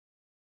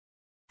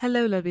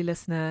Hello, lovely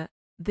listener.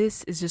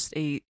 This is just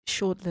a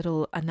short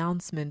little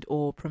announcement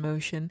or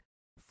promotion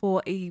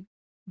for a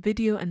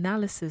video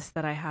analysis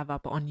that I have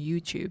up on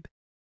YouTube.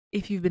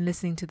 If you've been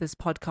listening to this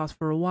podcast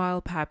for a while,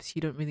 perhaps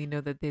you don't really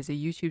know that there's a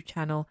YouTube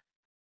channel.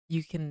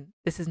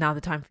 This is now the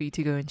time for you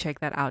to go and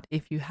check that out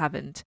if you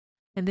haven't.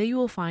 And there you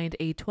will find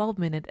a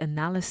 12-minute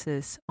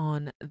analysis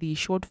on the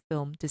short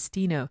film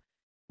Destino,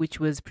 which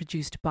was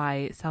produced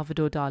by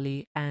Salvador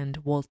Dali and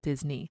Walt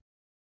Disney.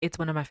 It's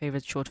one of my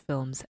favorite short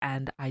films,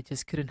 and I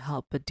just couldn't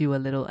help but do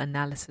a little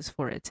analysis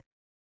for it.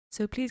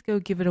 So please go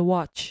give it a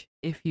watch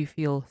if you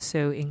feel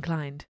so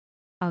inclined.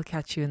 I'll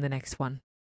catch you in the next one.